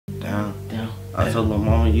I told her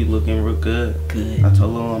mama you looking real good. Good. I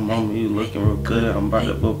told her mama you looking real good. I'm about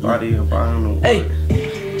to put body up on the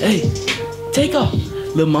Hey, take off.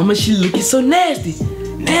 Little mama, she looking so nasty.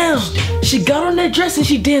 Damn, she got on that dress and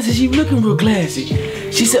she dancing. She looking real classy.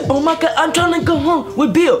 She said, oh my God, I'm trying to go home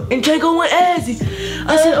with Bill and Django and AZZY.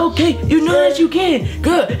 I said, okay, you know that you can,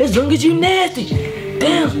 girl, as long as you nasty.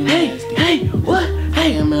 Damn, hey, what?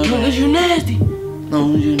 Hey, as long as you nasty.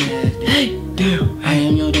 long as you nasty. Hey, damn, I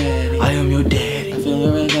am your daddy. I am your daddy. I'm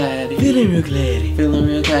feeling real glad. Feeling real classy. Feeling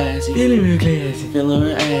real classy. Feeling real classy. Feeling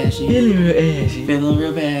real ashy. Feeling real ashy. Feeling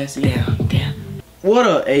real bassy. Damn. What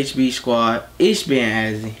up, HB squad? It's been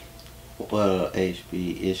AZZY. What up,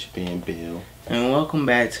 HB? It's been Bill. And welcome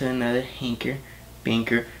back to another Hinker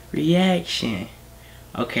Binker reaction.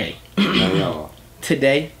 Okay. Now y'all.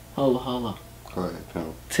 Today, hold on. Go ahead,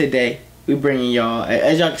 pal. Today, we bringing y'all,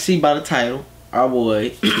 as y'all can see by the title, our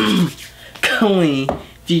boy, KALIM,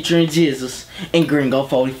 featuring GZUZ and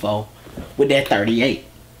GRINGO44 with that 38.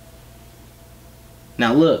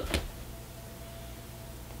 Now look,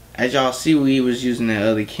 as y'all see, we was using that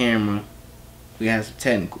other camera. We had some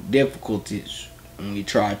technical difficulties when we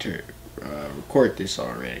tried to record this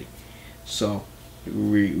already. So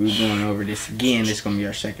we're going over this again. This is gonna be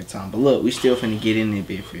our second time. But look, we still finna get in there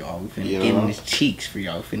bit for y'all. We finna get in his cheeks for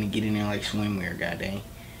y'all. We finna get in there like swimwear, goddamn.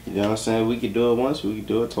 You know what I'm saying? We could do it once, we could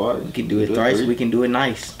do it twice. We can do it thrice, we can do it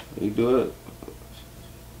nice. We can do it.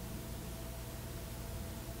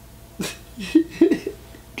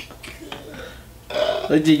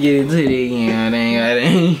 Let's just get into it again,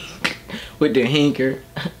 dang. With the hinker.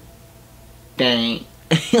 Dang.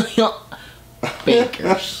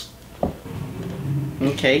 Bakers.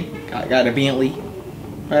 Okay, got a Bentley.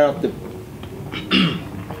 Right off the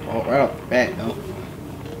right off the bat though.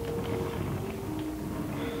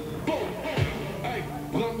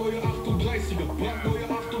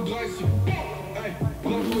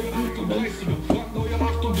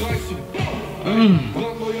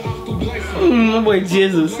 My boy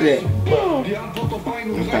GZUZ said. Okay. How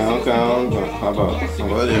about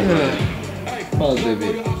what is it? Pause a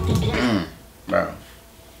bit. Bro.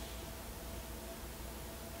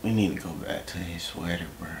 We need to go back to his sweater,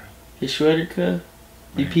 bro. His sweater, cuz?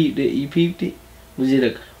 You peeped it? You peeped it? Was it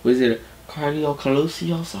a cardio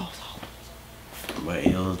Calusio sauce? But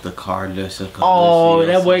it was the Carlucci. Oh,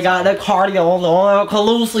 that boy got the cardio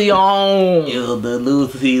Calusio. It was the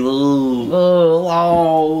Lucy Lou.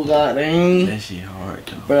 Oh, god dang. That shit hard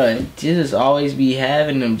though. Bruh, GZUZ always be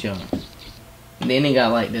having them jumps. And then they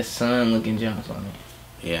got like the sun looking jumps on it.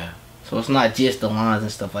 Yeah. So it's not just the lines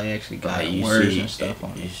and stuff. I actually got like words and stuff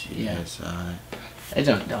on it. Yeah. That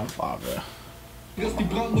jump dumb far, bro.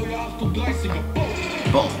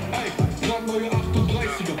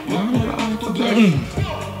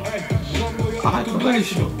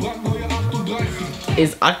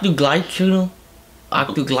 Is octoglycanal?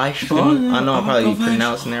 Octoglycanal? I know I'm probably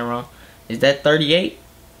pronouncing that wrong. Is that 38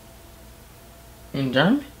 in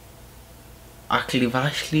German?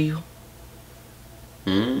 Octoglycanal?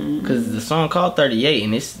 Cause the song called 38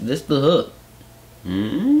 and this the hook.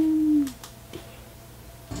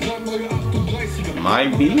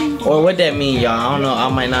 Might be. Or what that mean, y'all? I don't know. I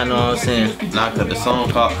might not know what I'm saying. Not cause the song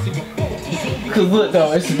called. Cause look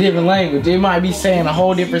though, it's a different language. It might be saying a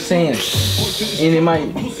whole different saying, and it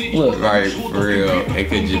might look. Right, for real. It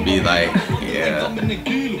could just be like, yeah.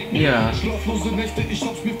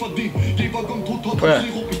 Bruh,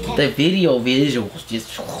 the video visuals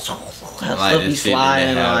just like stuff be sliding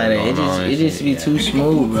and all that. It just be too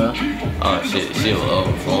smooth, bro. Oh shit was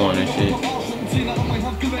overflowing and shit.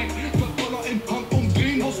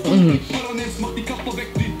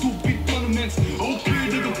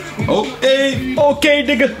 Okay,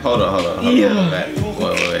 nigga. Hold on. Wait a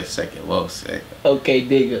second. Okay,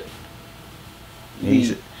 nigga.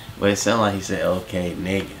 But it sounded like he said, okay,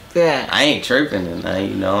 nigga. Yeah. I ain't tripping and I,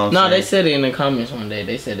 you know what I'm saying? They said it in the comments one day.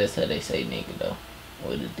 They said that's how they say nigga though.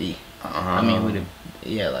 With a D. I mean with a,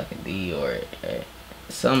 like a D or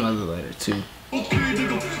some other letter too. Okay,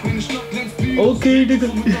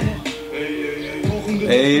 nigga.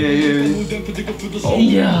 Hey. Oh.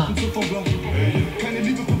 Yeah.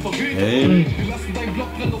 Hey.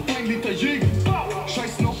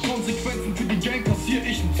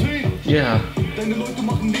 Yeah.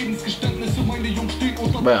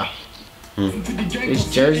 Bruh. It's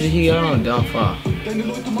Jersey he got on dumb far.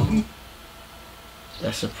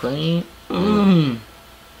 That's Supreme?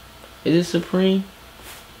 Is it Supreme?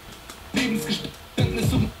 I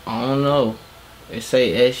don't know. It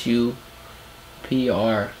say SUPRM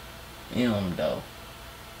though.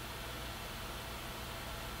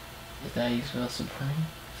 Is that how you spell Supreme?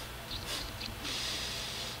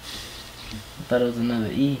 thought it was another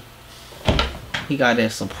E. He got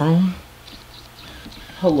that Supreme.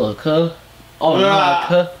 Hold up, cuz. Oh, nah,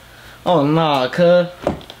 cuz. Oh, nah, cuz.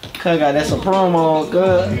 Cuz got that Supreme on,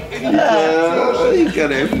 cuz. He got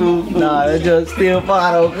that food. Nah, that just still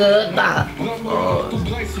fire, cuz. Nah.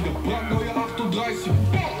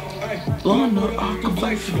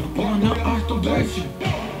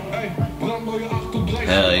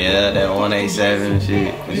 Hell yeah, that 187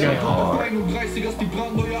 shit. That shit hard.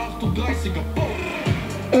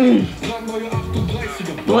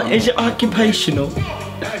 What is your occupational?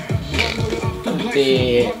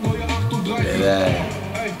 Yeah.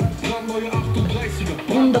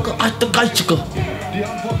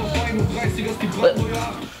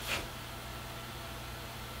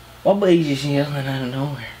 Why buddy just yelling out of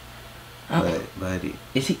nowhere? Buddy.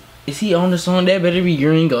 Is he on the song? That better be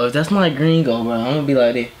Gringo. If that's not Gringo, bro, I'm gonna be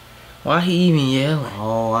like that. Why he even yelling?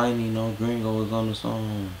 Oh, I didn't even know Gringo was on the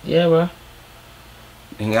song. Yeah, bro.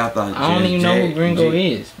 I thought I don't even know who Gringo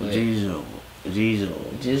is. Jesus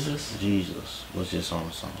was just on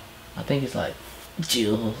the song. I think it's like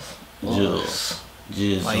Jules.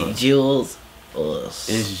 Like Jules. Us.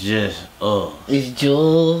 It's just us. It's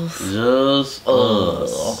Jules. Just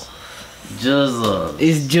us. Just us.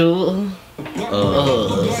 It's Jules.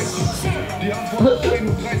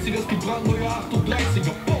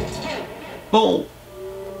 Boom.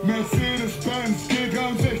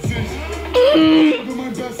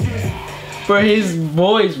 Bro, his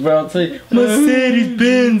voice, bro.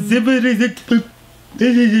 Mercedes-Benz.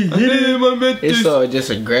 It's so just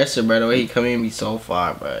aggressive, bro. The way he come in be so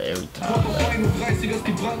far, bro. Every time.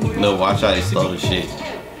 No, watch how he slow the shit.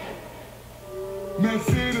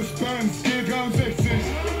 Mercedes-Benz G63.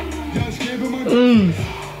 Ja, ich gebe mein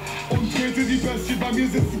und trete die Bestie. Bei mir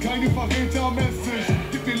sitzen keine Verräter am Esstisch.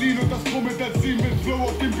 Gib mir Lean und das Promethazin mit Flow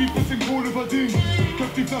auf dem Beat, bisschen Kohle verdient.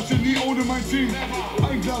 Köpf die Flasche nie ohne mein Team.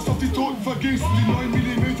 Ein Glas auf die Toten vergießen. Die 9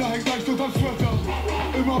 mm hängt gleich dort am Sweater.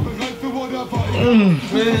 Immer bereit für whatever.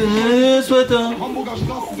 Sweater. Hamburger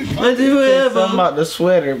Straßen sind Something about the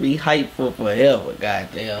sweater be hype for forever,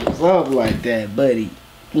 goddamn. Something like that, buddy.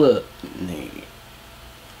 Look, nigga.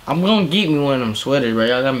 I'm gonna get me one of them sweaters, bro.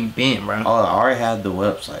 Y'all got me bent, bro. Oh, I already had the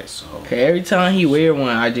website, so. Okay, every time he wear one,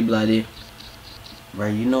 I just be like this. Bro,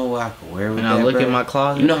 you know what I can wear with and that, I look bro? in my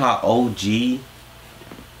closet. You know how OG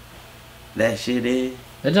that shit is?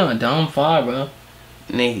 That's on a dumb fire, bro.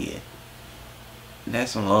 Nigga. That's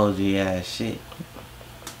some OG ass shit.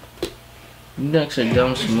 You ducks are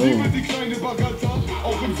dumb smooth.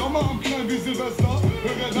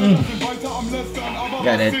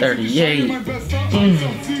 Got that 38.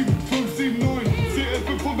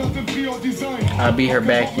 I'll be her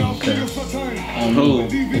back end, cuz. Who?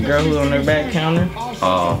 The girl who's on her back counter?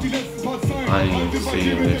 Oh. I didn't even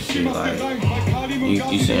see this shit like.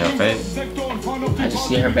 You see her face? I just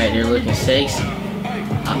see her back there looking sexy.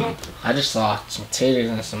 I just saw some titties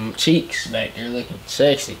and some cheeks back there looking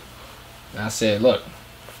sexy. And I said, look,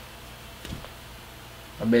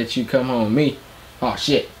 I bet you come home with me. Oh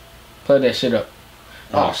shit. Plug that shit up.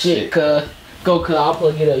 Oh shit, cuz. Go, cuz. I'll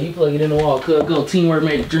plug it up. You plug it in the wall, cuz. Go. Teamwork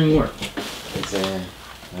make the dream work. It's in.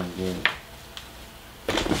 I'm good.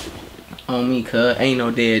 On me, cuz. Ain't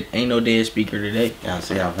no dead speaker today. Y'all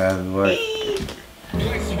see how fast it works?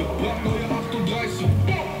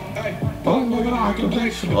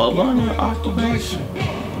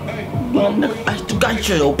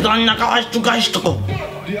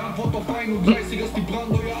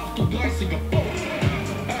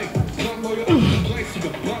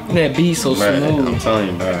 That beat so smooth. I'm telling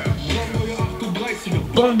you, bro.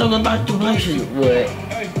 What?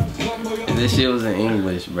 If this shit was in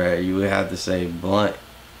English, bro, you would have to say blunt.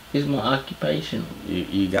 It's my occupation.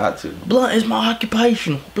 You got to. Blunt is my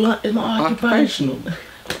occupation. Blunt is my occupational.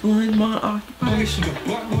 Blunt is my occupation.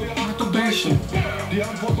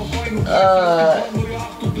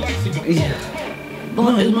 Yeah.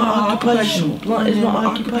 Blunt is my occupation. Blunt is my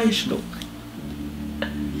occupational.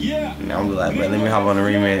 Now I'm like, bro, let me hop on the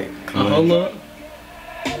remix. Come on. Hold up.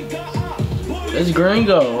 It's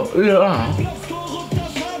Gringo. Yeah.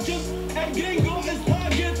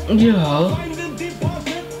 Yeah.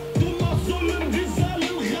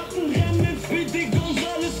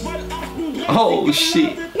 Oh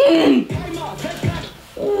shit.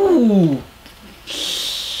 Ooh.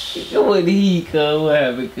 What he come? What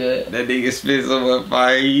happened, cuz? That nigga spit so much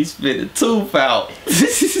fire, he spit a tooth out. You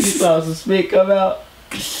saw some spit come out?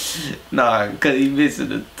 Nah, cause he missing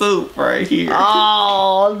the tooth right here.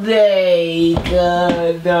 All day,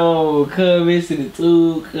 cuz. No, cuz missing the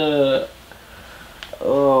tooth, cuz.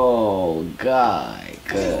 Oh, God,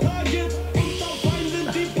 cuz.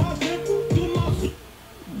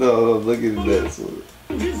 No, look at this one.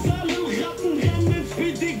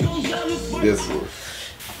 This one.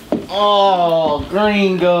 Oh,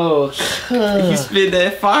 Gringo. He spit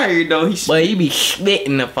that fire though. Boy, he be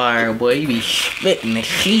spitting the fire, boy. He be spitting the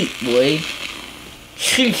heat, boy.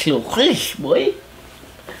 Boy.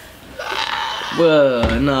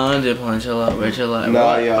 Well, no, I'm just playing. Chill out, bro. Chill out.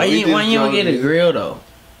 Nah, yeah, why you don't get a grill though?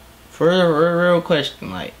 For a real question,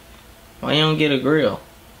 like, why you don't get a grill?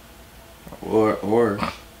 Or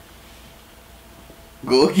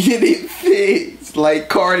go get it fixed like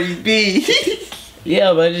Cardi B.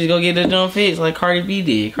 Yeah, but just go get the dumb fixed like Cardi B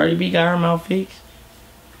did. Cardi B got her mouth fixed.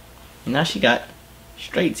 Now she got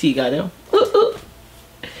straight T, got them.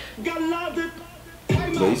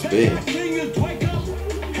 They spit.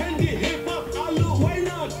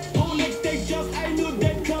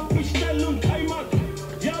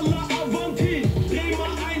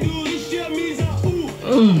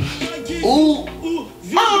 Ooh.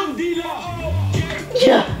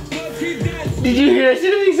 Yeah. Did you hear that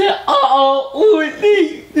shit? He said, ooh,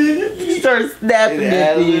 he started snapping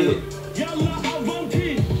that thing.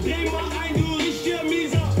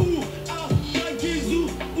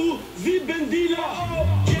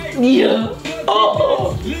 Yeah.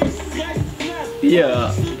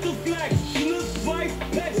 Yeah.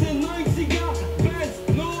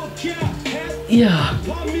 Yeah.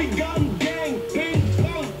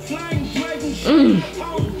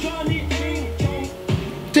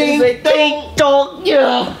 Ding, ding, dong,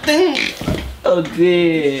 yeah. Oh,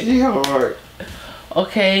 good. Yeah, hard.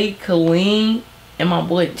 Okay, KALIM and my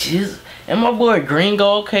boy GZUZ and my boy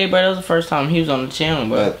Gringo. Okay, bro, that was the first time he was on the channel,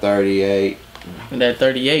 bro. That 38. That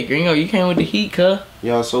 38, Gringo, you came with the heat, cuh.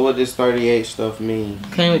 Yo, so what does 38 stuff mean?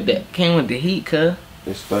 Came with the heat, cuh.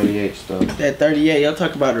 This 38 stuff. That 38, y'all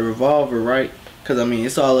talk about the revolver, right? Cause I mean,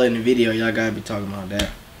 it's all in the video. Y'all gotta be talking about that.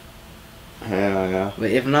 Hell yeah. But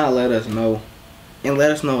if not, let us know. And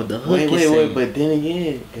let us know what the hook is saying. Wait, but then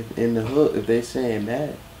again, if in the hook, if they saying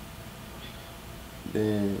that,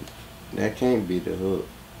 then that can't be the hook.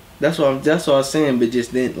 That's what I'm saying, but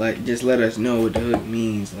just then, like, just let us know what the hook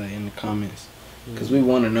means, like, in the comments. Cause we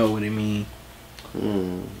want to know what it means.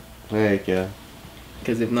 Heck yeah.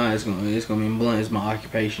 Cause if not, it's gonna be blunt. It's my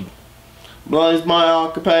occupation. Blunt is my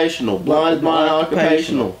occupational. Blunt is my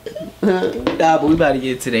occupational. Nah, but we about to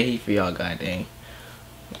get to the heat for y'all, goddamn.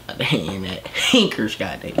 Goddamn that hinkers,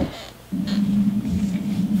 goddamn.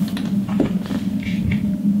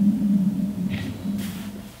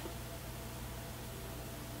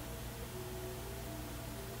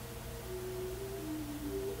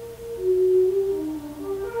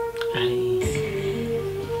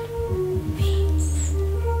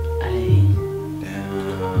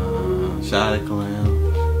 Shout out to KALIM.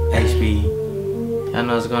 HB. I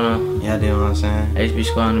know what's going on. Y'all know what I'm saying? HB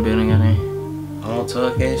squad in the building, goddamn. On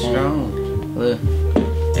 12K strong. Look.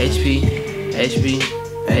 HP.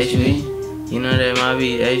 You know that my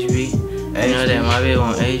beat HB. You know that my beat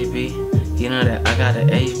on HB. You know that I got the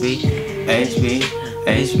HB.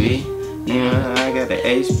 You know I got the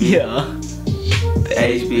HB. Yeah. The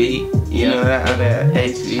HB. You know that I got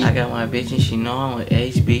HB. I got my bitch and she know I'm with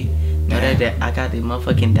HB. Know that I got the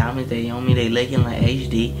motherfucking diamonds, they on me, they looking like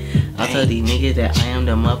HD. I tell these niggas that I am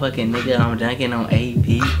the motherfucking nigga, I'm dunking on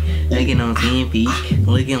AP, dunking on TNP,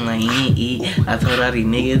 looking like NE. I told all these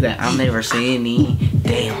niggas that I'm never seeing me.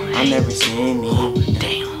 Damn, I never seen me.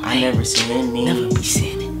 Damn, I never seen me. Never be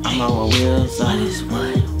sinning. I'm on my wheels. What is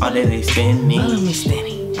what? All that they spending. All of me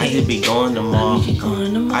spinning. I just be going to mall.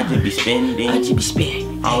 I just be spending. I just be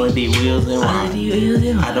spinning. All of these wheels and all I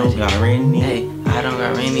don't got rent. Hey, I don't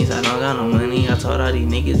got renties, I don't got no money. I told all these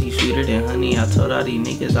niggas you sweeter than honey. I told all these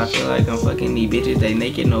niggas I feel like I'm fucking these bitches. They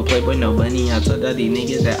naked, no playboy, no bunny. I told all these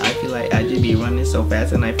niggas that I feel like I just be running so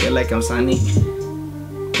fast and I feel like I'm Sonic.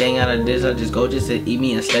 Dang out of this, I just go just to eat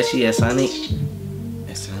me a slushy at Sonic.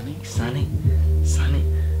 At Sonic? Sonic.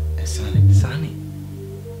 At Sonic? Sonic.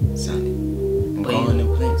 I'm going to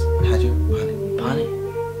place. Hydroponic. Bonnet.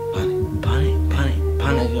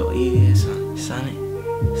 Your ear, Sonic.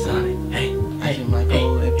 Hey.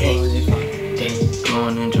 Damn,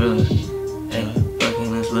 going in drugs. Hey,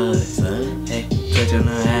 fucking the slugs. Hey, touching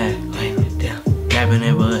her ass. Hey, damn, grabbing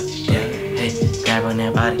that butt. Damn, hey, grabbing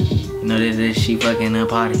that body. You know that she fucking a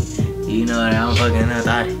party. You know that I'm fucking a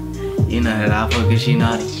thotty. You know that I fucking she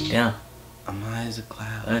naughty. Damn. I'm high as a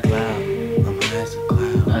cloud. A cloud. I'm high as a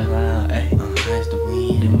cloud. A cloud, hey. I'm high as the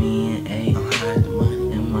wind. The men, hey. I'm high as the money.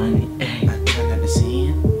 The money, hey. I try not to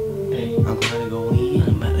sin. Hey. I'm about to go in.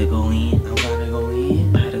 I'm about to go in. I'm about to go in.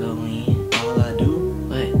 About to go in. All I do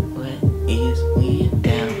What? is win.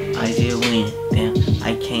 Damn, I just win. Damn,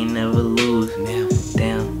 I can't never lose. Now,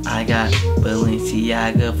 Damn, I got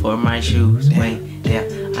Balenciaga for my shoes. Wait, yeah,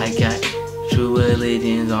 I got true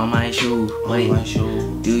religions on my shoes. Wait,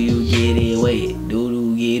 do you get it? Wait,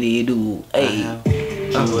 do get it? Do hey,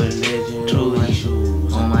 true religion on my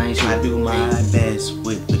shoes. On my shoes. I do my best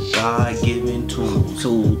with the God-given tools.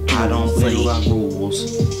 I don't play by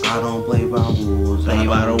rules. I don't play by rules. I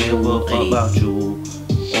don't give a fuck about you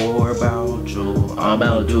or about you. I'm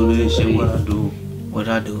about to do this shit. What I do? What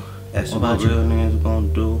I do? That's what real niggas gonna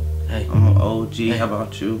do. Hey. I'm an OG. Hey. How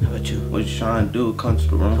about you? How about you? What you trying to do? Come to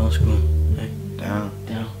the room. Don't screw. Hey. Down.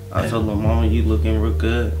 I Hey. told her mama you looking real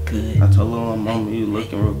good. Good. I told her mama you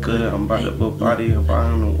looking real good. I'm about to put body up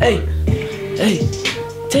on the water. Hey,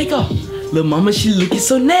 take off. Lil' mama, she looking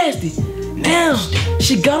so nasty. Damn,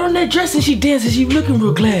 she got on that dress and she dancing. She looking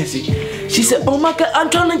real classy. She said, oh my God, I'm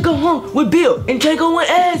trying to go home with Bill and Django and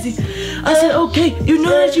AZZY. I said, okay, you know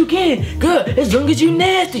that you can, girl, as long as you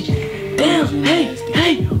nasty. Damn, hey,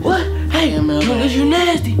 what? Hey, as long as you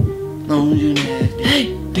nasty. Long as you nasty.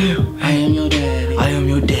 Hey, damn, I am your daddy. I am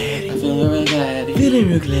your daddy. I'm feeling real gladdy. Feeling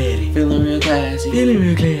real gladdy. Feeling real classy. Feeling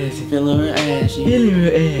real classy. Feeling real ashy. Feeling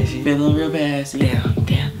real ashy. Feeling real passy.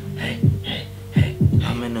 Damn, hey,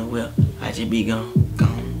 I'm in the whip, I just be gone.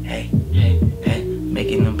 Hey,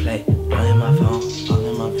 making them play, all in my phone.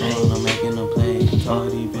 I'm making them play.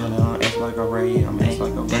 Totally feeling, I'm act like a ray. I'm act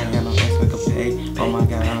like a ray, and I'm act like a pay. Oh my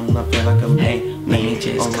God, I'm not feel like a Hey, let me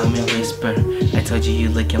just come and whisper. I told you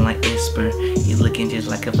looking like Isper. You looking just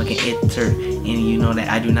like a fucking itter. And you know that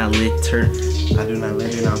I do not litter. I do not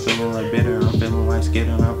litter, I'm feeling like bitter. I'm feeling like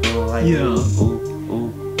skitter, I'm feeling like yeah. Ooh.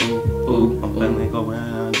 I'm feeling go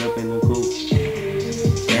around, jump in the coop.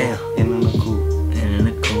 Damn. In the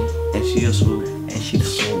coop. And she a swoop. And she the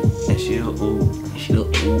swoop. And she a ooh. And she the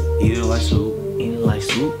ooh. Eat it like soup. Eat it like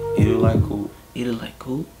soup. Eat it like coop. Eat it like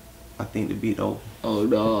coop. I think the beat over. Oh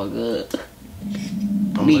no, good.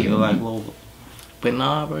 I'm looking like Lola. But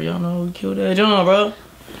nah, bro, y'all know who killed that John, bro.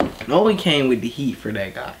 No one came with the heat for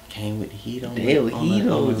that guy. Came with the heat on. The hell with heat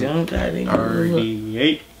on, John.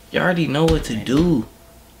 38. You already know what to do.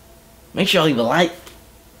 Make sure y'all leave a like.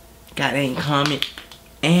 Goddamn comment.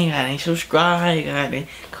 And goddamn subscribe. Goddamn.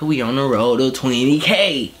 Cause we on the road to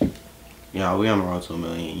 20K. Yeah, we on the road to 1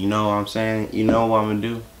 million. You know what I'm saying? You know what I'm gonna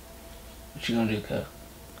do? What you gonna do, cuz?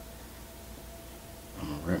 I'm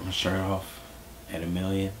gonna rip my shirt off at 1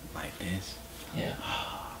 million like this. Yeah.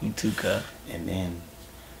 Me too, cuz. And then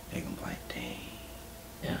they gonna be like, dang.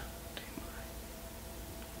 Yeah.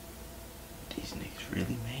 These niggas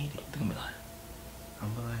really made it. They gonna be like,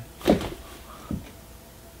 I'm gonna be like,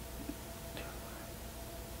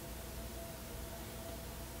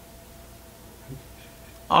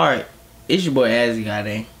 alright. It's your boy AZZY,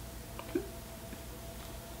 goddamn.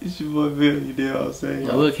 it's your boy Bill, you know what I'm saying?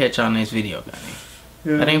 So we'll catch y'all next video, goddamn.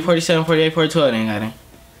 Yeah. Goddamn 47, 48, 42, then goddamn.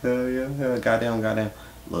 Hell yeah. Goddamn.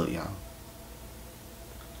 Look, y'all.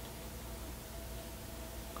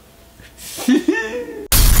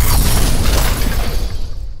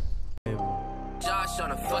 Josh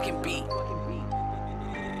on a fucking beat.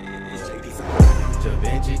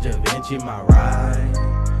 Da Vinci, my ride.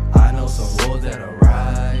 I know some rules that'll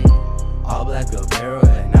ride. All black apparel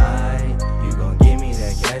at night. You gon' give me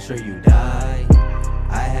that cash or you die.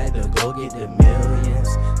 I had to go get the millions.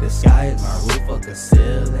 The sky is my roof, fuck the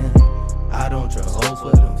ceiling. I don't trust hoes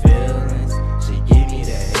for them feelings. She give me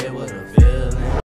that head with a feeling.